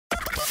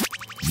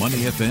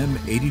Money FM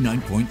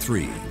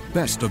 89.3.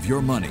 Best of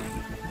your money.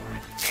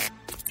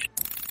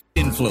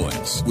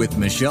 Influence with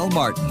Michelle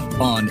Martin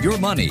on Your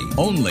Money,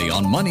 only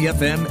on Money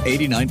FM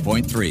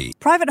 89.3.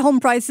 Private home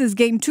prices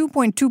gained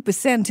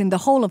 2.2% in the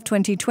whole of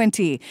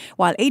 2020,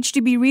 while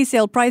HDB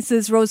resale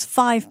prices rose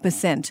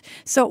 5%.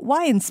 So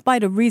why, in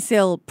spite of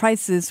resale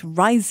prices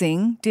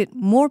rising, did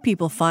more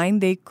people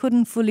find they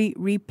couldn't fully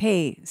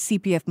repay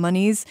CPF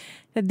monies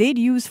that they'd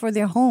use for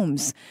their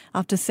homes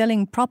after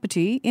selling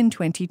property in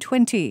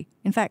 2020?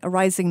 In fact, a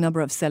rising number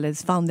of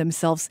sellers found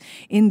themselves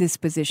in this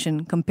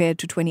position compared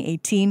to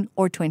 2018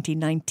 or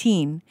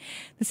 2019.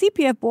 The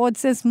CPF board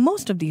says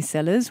most of these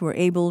sellers were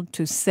able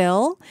to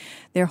sell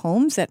their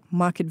homes at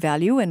market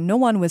value and no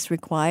one was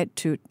required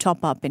to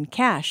top up in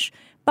cash.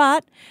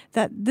 But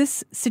that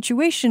this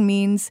situation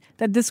means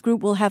that this group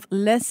will have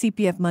less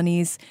CPF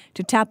monies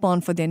to tap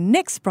on for their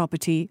next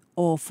property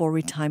or for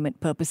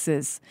retirement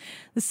purposes.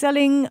 The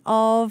selling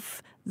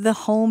of the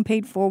home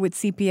paid for with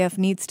CPF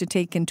needs to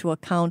take into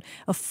account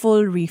a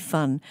full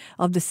refund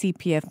of the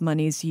CPF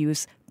monies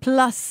used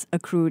plus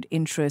accrued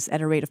interest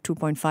at a rate of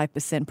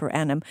 2.5% per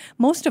annum.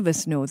 Most of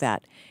us know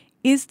that.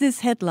 Is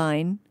this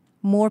headline,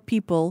 more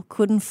people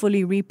couldn't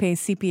fully repay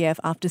CPF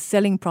after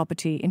selling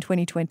property in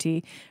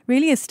 2020,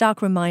 really a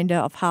stark reminder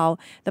of how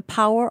the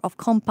power of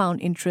compound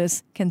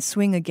interest can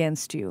swing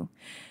against you?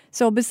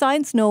 So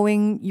besides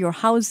knowing your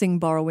housing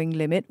borrowing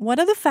limit, what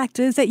are the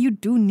factors that you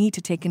do need to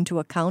take into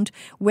account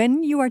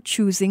when you are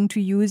choosing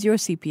to use your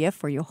CPF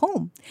for your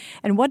home?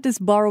 And what does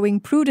borrowing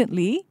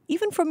prudently,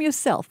 even from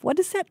yourself, what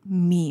does that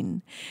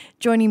mean?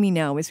 Joining me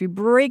now as we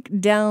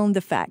break down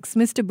the facts,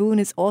 Mr. Boon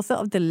is author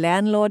of The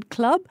Landlord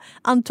Club,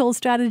 Untold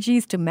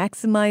Strategies to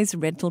Maximize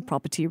Rental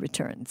Property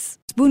Returns.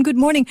 Boon, good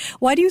morning.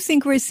 Why do you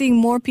think we're seeing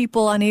more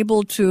people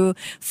unable to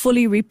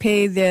fully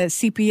repay their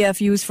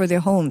CPF used for their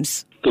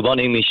homes? Good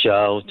morning,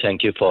 Michelle.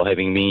 Thank you for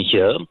having me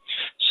here.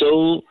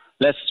 So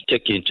let's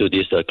take into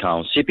this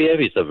account. CPF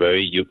is a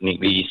very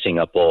uniquely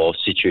Singapore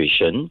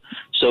situation.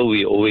 So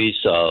we always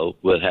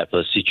will have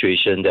a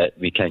situation that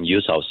we can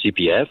use our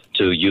CPF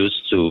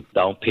to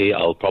down pay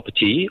our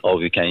property, or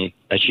we can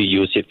actually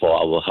use it for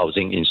our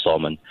housing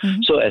installment.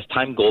 Mm-hmm. So as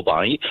time go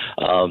by,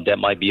 there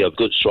might be a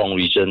good strong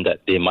reason that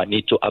they might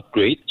need to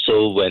upgrade.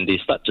 So when they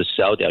start to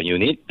sell their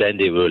unit, then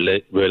they will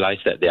realize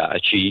that they are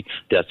actually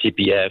their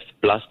CPF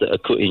plus the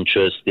accrued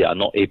interest, they are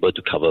not able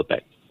to cover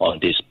back on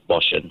this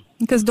portion.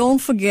 Because don't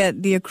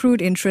forget, the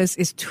accrued interest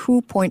is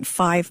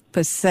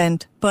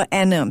 2.5% per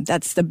annum.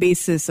 That's the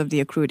basis of the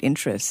accrued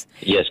interest.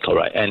 Yes,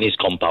 correct. And it's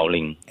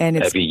compounding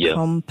every year.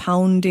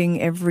 Compounding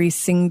every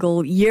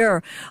single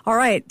year. All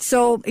right.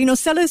 So,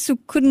 sellers who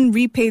couldn't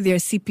repay their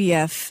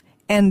CPF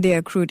and their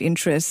accrued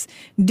interest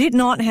did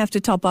not have to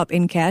top up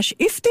in cash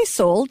if they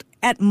sold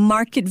at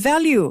market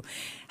value.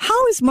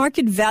 How is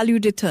market value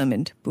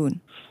determined, Boon?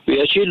 We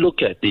actually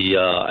look at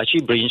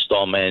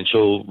brainstorm and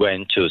so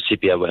went to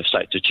CPF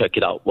website to check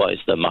it out. What is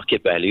the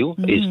market value?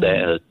 Mm-hmm. Is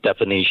there a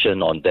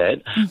definition on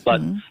that? Mm-hmm.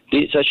 But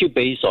it's actually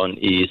based on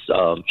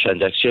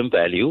transaction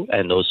value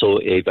and also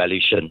a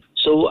valuation.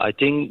 So I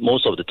think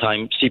most of the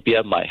time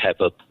CPF might have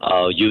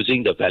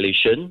using the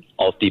valuation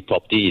of the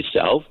property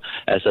itself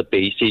as a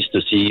basis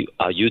to see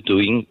are you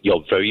doing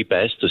your very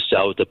best to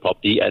sell the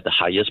property at the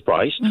highest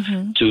price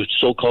to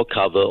so-called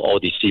cover all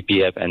the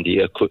CPF and the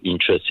accrued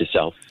interest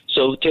itself.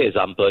 So take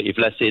example, if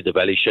let's say the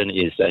valuation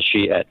is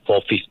actually at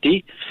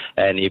 450,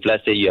 and if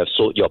let's say you have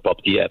sold your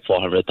property at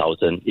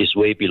 400,000, it's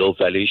way below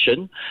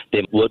valuation,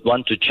 they would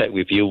want to check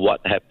with you what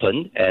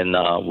happened and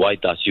why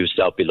does you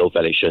sell below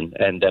valuation,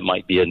 and there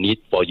might be a need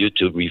for you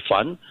to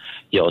refund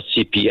your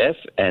CPF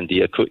and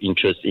the accrued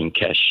interest in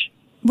cash.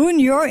 Boon,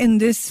 you're in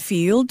this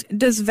field.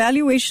 Does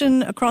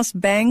valuation across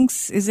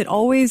banks, is it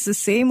always the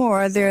same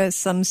or are there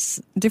some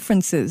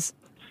differences?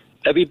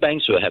 Every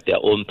bank will have their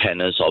own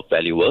panels of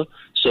valuer.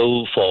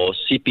 So for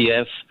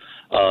CPF,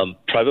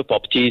 private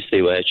properties,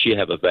 they will actually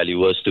have a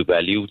valuers to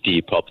value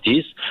the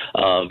properties.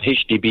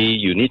 HDB,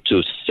 you need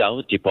to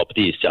sell the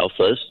property itself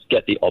first,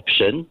 get the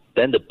option.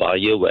 Then the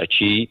buyer will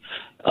actually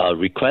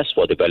request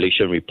for the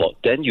valuation report.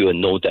 Then you will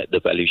know that the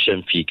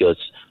valuation figures,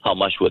 how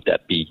much would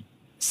that be?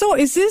 So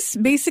is this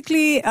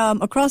basically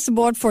across the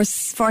board for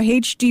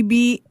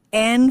HDB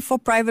and for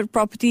private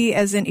property,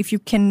 as in if you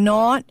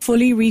cannot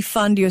fully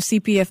refund your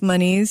CPF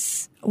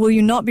monies, will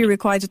you not be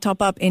required to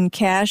top up in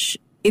cash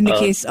in the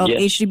case of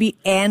yes. HDB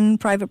and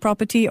private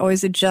property, or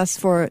is it just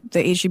for the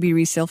HDB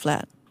resale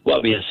flat?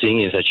 What we are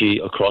seeing is actually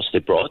across the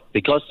board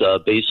because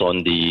based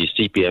on the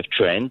CPF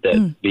trend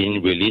that's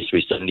been released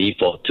recently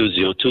for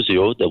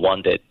 2020, the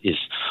one that is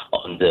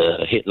on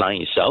the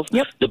headline itself,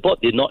 the board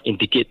did not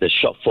indicate the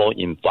shortfall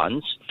in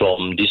funds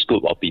from this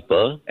group of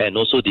people and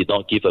also did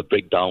not give a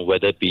breakdown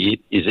whether is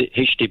it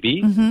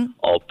HDB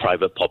or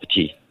private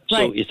property.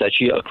 Right. So it's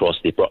actually across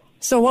the board.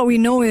 So what we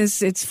know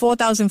is it's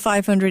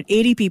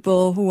 4,580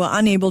 people who were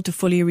unable to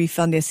fully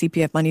refund their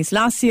CPF monies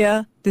last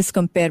year. This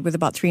compared with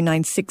about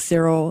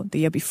 3,960 the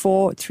year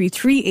before,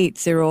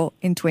 3,380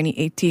 in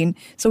 2018.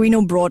 So we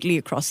know broadly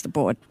across the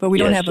board, but we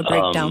don't have a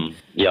breakdown.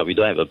 We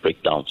don't have a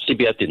breakdown.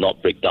 CPF did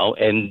not break down.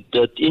 And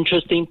the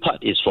interesting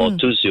part is for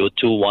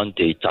 2021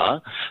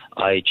 data,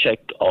 I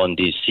checked on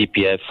the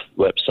CPF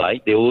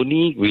website. They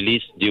only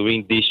released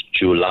during this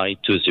July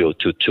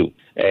 2022.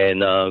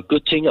 And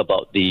good thing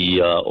about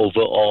the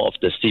overall of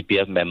the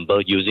CPF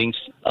member using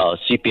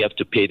CPF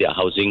to pay their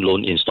housing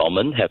loan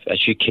installment have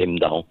actually came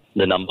down,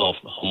 the number of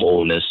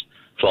homeowners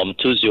from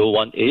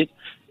 2018,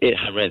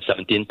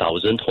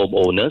 817,000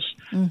 homeowners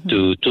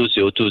to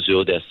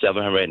 2020, there's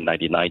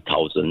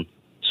 799,000.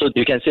 So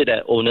you can say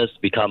that owners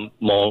become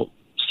more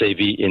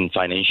savvy in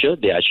financial.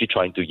 They're actually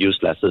trying to use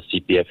lesser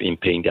CPF in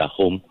paying their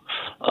home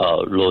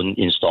loan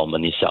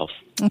installment itself.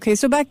 Okay,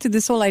 so back to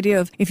this whole idea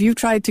of if you've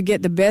tried to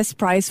get the best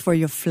price for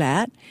your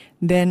flat,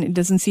 then it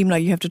doesn't seem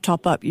like you have to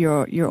top up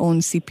your own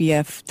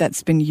CPF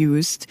that's been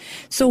used.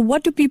 So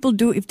what do people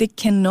do if they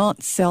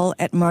cannot sell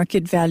at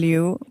market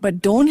value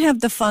but don't have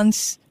the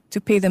funds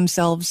to pay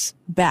themselves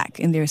back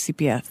in their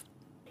CPF?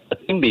 I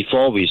think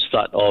before we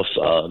start off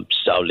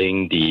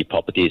selling the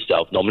property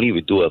itself, normally we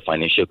do a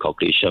financial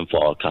calculation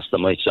for our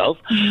customer itself.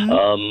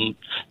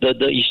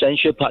 The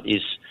essential part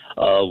is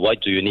why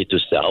do you need to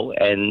sell?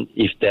 And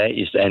if there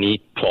is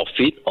any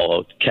profit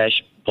or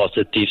cash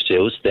positive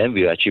sales, then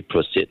we'll actually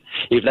proceed.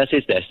 If let's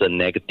say there's a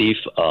negative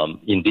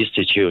in this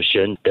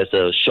situation, there's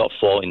a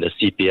shortfall in the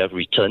CPF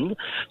return.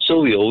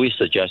 So we always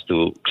suggest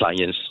to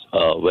clients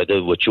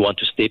whether would you want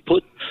to stay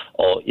put,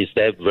 or is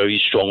there a very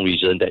strong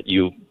reason that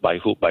you, by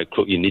hook, by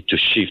crook, you need to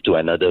shift to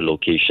another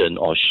location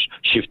or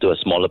shift to a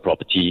smaller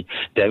property,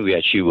 then we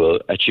actually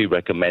will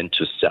recommend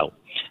to sell.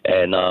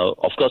 And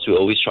of course, we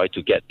always try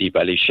to get the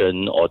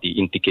valuation or the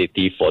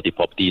indicative for the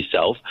property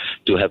itself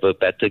to have a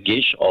better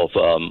gauge of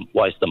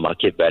what is the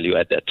market value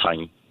at that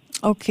time.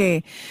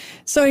 Okay.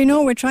 So,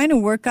 we're trying to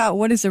work out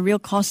what is the real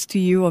cost to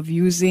you of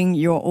using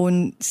your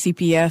own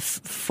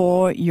CPF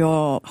for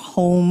your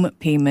home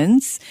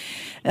payments.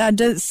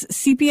 Does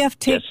CPF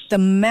take the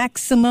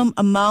maximum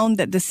amount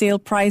that the sale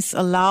price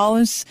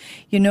allows?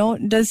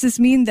 Does this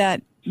mean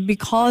that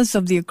because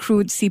of the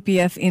accrued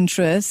CPF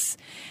interest,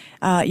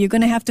 you're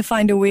going to have to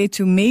find a way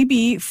to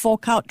maybe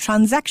fork out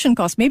transaction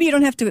costs? Maybe you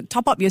don't have to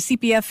top up your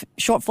CPF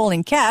shortfall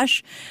in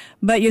cash,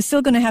 but you're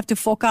still going to have to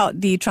fork out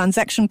the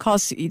transaction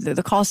costs,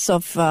 the costs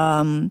of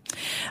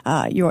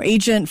your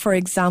agent, for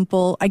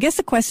example. I guess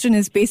the question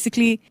is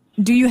basically,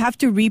 do you have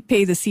to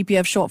repay the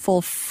CPF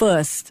shortfall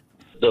first?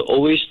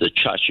 Always the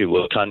charge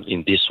will come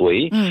in this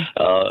way.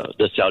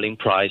 The selling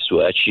price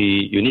will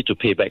actually, you need to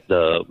pay back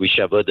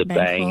whichever the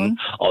bank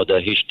or the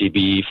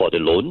HDB for the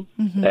loan.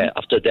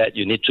 After that,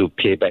 you need to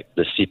pay back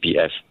the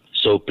CPF.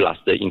 So plus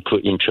the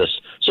include interest.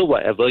 So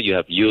whatever you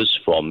have used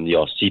from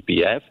your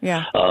CPF,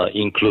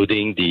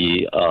 including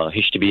the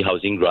HDB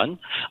housing grant,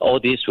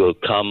 all this will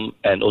come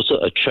and also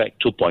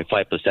attract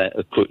 2.5%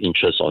 accrued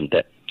interest on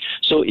that.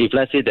 So if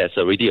let's say there's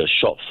already a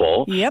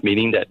shortfall,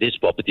 meaning that this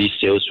property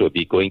sales will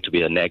be going to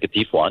be a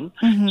negative one,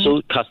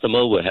 so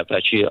customer will have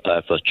a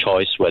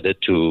choice whether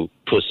to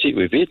proceed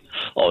with it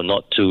or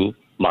not to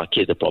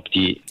market the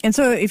property. And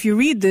so if you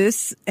read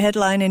this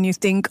headline and you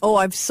think,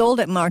 I've sold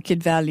at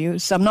market value,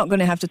 so I'm not going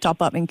to have to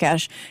top up in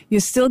cash,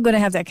 you're still going to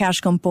have that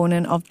cash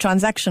component of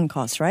transaction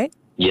costs, right?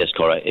 Yes,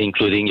 correct,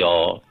 including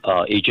your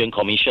agent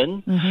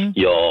commission,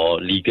 your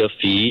legal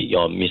fee,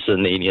 your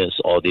miscellaneous,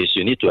 all this,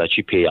 you need to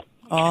actually pay up.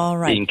 All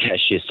right. In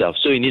cash itself.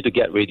 So you need to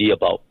get ready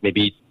about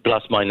maybe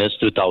plus minus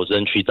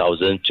 2,000,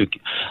 3,000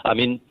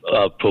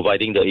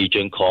 providing the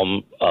agent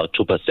com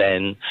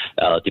 2%,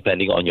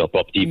 depending on your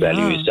property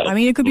value itself.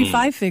 It could be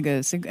 5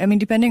 figures.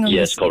 Depending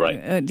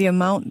on the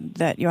amount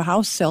that your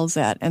house sells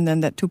at, and then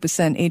that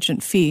 2%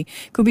 agent fee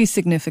could be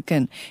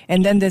significant.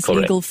 And then there's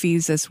legal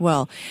fees as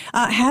well.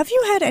 Have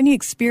you had any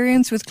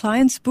experience with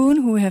clients, Boon,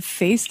 who have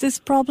faced this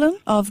problem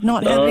of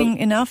not having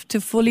enough to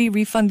fully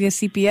refund their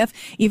CPF,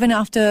 even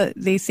after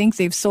they think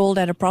they've sold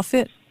at a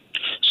profit?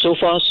 So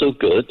far, so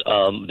good.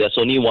 There's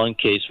only one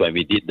case when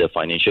we did the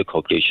financial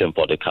calculation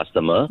for the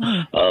customer.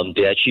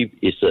 There's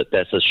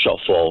a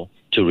shortfall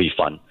to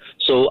refund.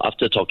 So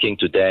after talking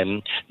to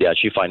them, they're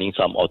actually finding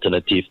some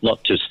alternative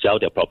not to sell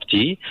their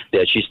property.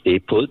 They actually stay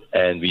put,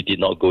 and we did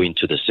not go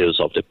into the sales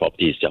of the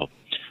property itself.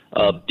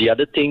 The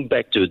other thing,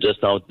 back to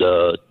just now,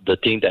 the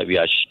thing that we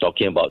are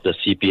talking about, the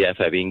CPF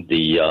having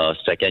the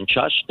second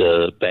charge,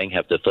 the bank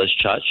have the first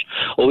charge.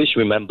 Always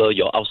remember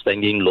your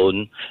outstanding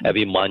loan,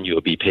 every month you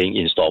will be paying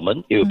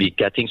installment. It will be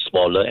getting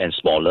smaller and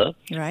smaller.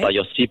 Right. But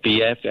your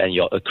CPF and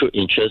your accrued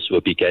interest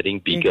will be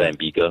getting bigger and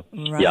bigger.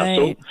 Right. Yeah,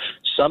 so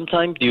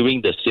sometime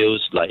during the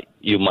sales, like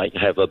you might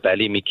have a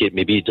barely make it,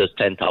 maybe just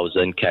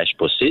 10,000 cash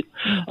proceed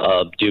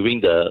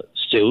during the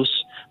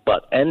sales.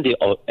 But at the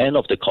end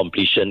of the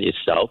completion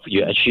itself,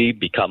 you actually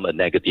become a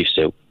negative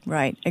sale.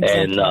 Right,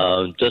 exactly.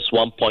 And just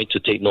one point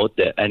to take note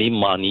that any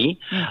money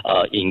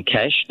in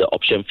cash, the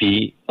option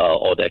fee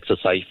or the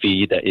exercise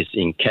fee that is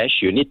in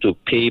cash, you need to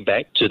pay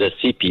back to the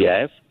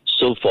CPF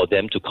So for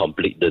them to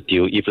complete the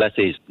deal, if let's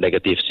say it's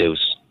negative sales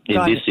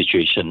in this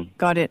situation.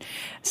 Got it.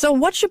 So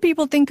what should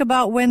people think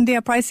about when they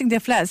are pricing their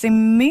flats? They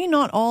may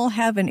not all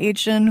have an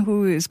agent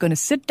who is going to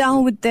sit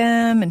down with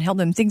them and help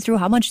them think through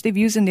how much they've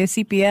used in their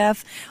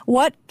CPF.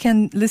 What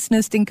can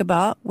listeners think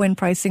about when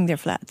pricing their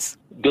flats?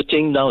 Good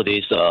thing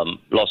nowadays,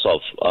 lots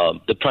of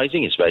the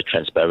pricing is very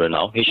transparent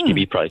now.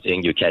 HDB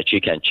pricing, you can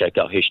check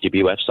out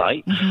HDB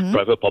website.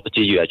 Private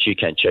property, you actually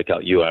can check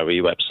out URA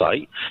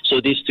website.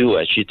 So these two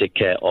actually take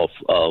care of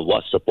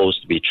what's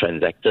supposed to be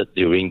transacted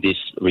during this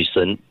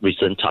recent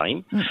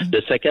time.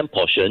 The second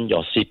portion,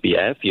 your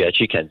CPF, you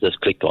actually can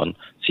just click on.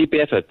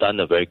 CPF have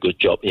done a very good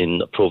job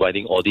in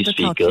providing all these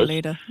figures.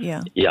 Calculator,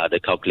 yeah. Yeah, the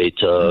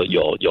calculator,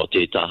 your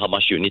data, how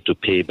much you need to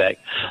pay back,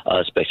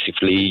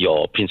 specifically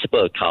your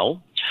principal account,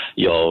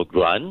 your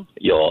grant,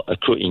 your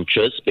accrued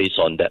interest based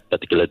on that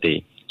particular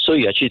day. So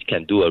you actually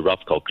can do a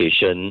rough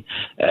calculation.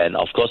 And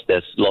of course,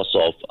 there's lots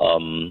of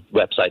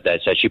website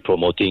that's actually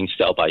promoting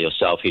sell by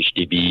yourself,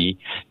 HDB.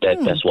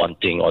 That's one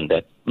thing on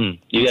that.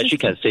 You actually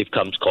can save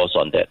some costs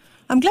on that.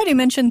 I'm glad you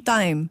mentioned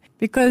time,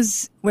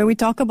 because when we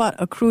talk about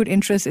accrued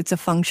interest, it's a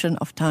function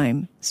of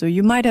time. So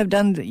you might have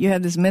you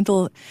have this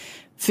mental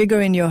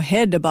figure in your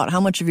head about how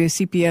much of your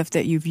CPF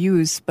that you've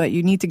used, but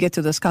you need to get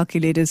to those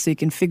calculators so you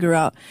can figure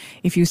out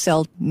if you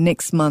sell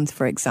next month,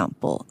 for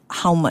example,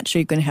 how much are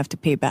you going to have to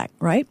pay back,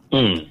 right?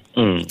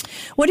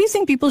 What do you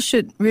think people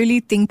should really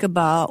think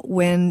about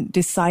when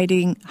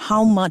deciding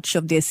how much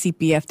of their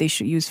CPF they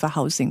should use for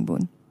housing,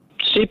 Boon?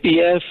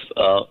 CPF,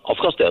 of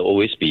course, there will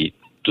always be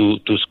two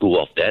school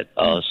of that.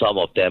 Some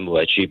of them will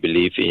actually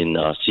believe in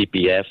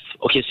CPF.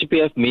 Okay,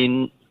 CPF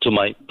mean, to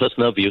my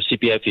personal view,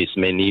 CPF is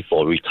mainly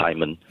for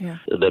retirement. Yeah.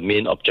 The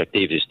main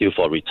objective is still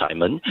for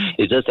retirement.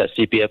 It's just that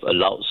CPF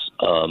allows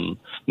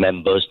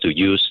members to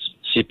use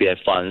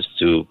CPF funds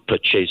to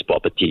purchase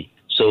property.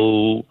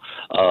 So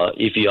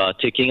if you are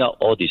taking out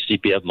all the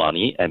CPF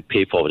money and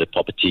pay for the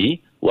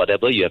property,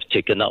 whatever you have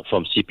taken out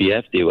from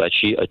CPF, they will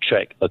actually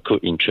attract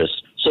accrued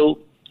interest. So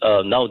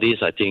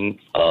nowadays, I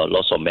think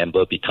lots of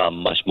members become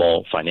much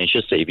more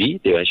financial savvy.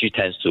 They actually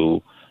tend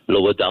to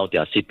lower down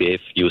their CPF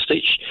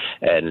usage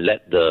and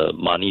let the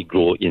money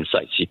grow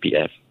inside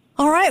CPF.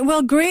 All right.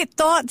 Well, great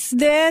thoughts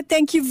there.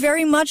 Thank you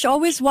very much.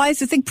 Always wise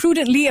to think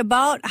prudently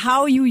about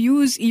how you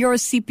use your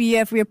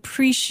CPF. We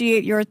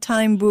appreciate your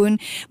time, Boon.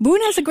 Boon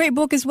has a great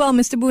book as well.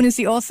 Mr. Boon is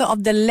the author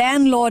of The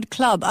Landlord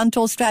Club,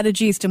 Untold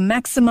Strategies to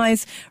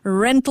Maximize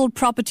Rental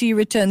Property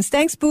Returns.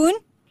 Thanks, Boon.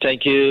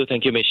 Thank you.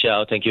 Thank you,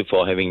 Michelle. Thank you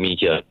for having me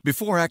here.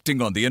 Before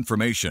acting on the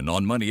information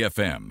on Money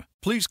FM,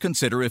 please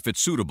consider if it's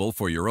suitable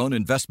for your own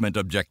investment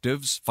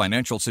objectives,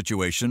 financial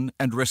situation,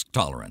 and risk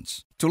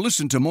tolerance. To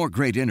listen to more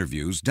great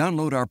interviews,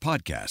 download our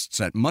podcasts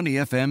at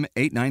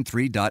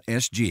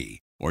moneyfm893.sg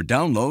or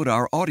download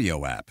our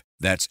audio app.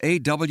 That's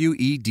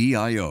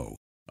AWEDIO.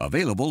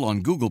 Available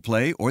on Google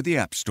Play or the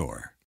App Store.